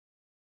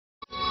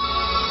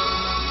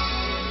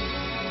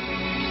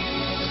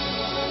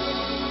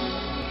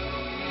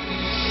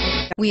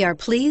We are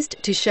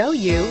pleased to show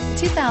you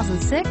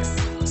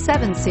 2006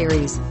 7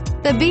 Series.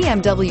 The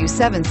BMW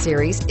 7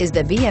 Series is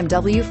the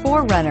BMW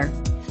 4Runner.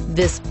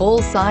 This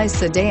full-size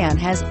sedan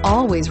has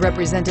always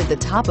represented the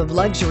top of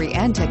luxury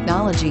and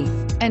technology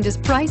and is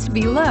priced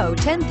below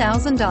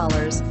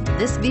 $10,000.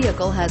 This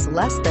vehicle has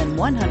less than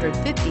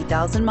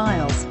 150,000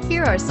 miles.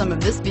 Here are some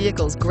of this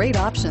vehicle's great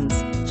options: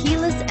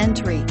 keyless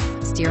entry,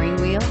 steering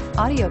wheel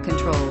audio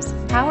controls,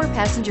 power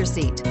passenger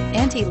seat,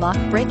 anti-lock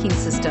braking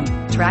system,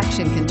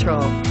 traction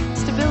control,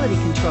 stability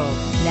control,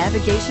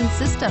 navigation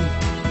system,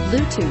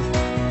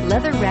 Bluetooth,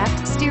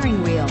 leather-wrapped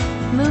steering wheel,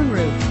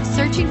 moonroof.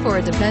 Searching for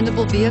a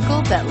dependable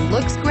vehicle that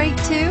looks great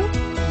too?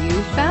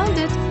 You found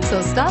it,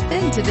 so stop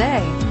in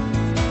today.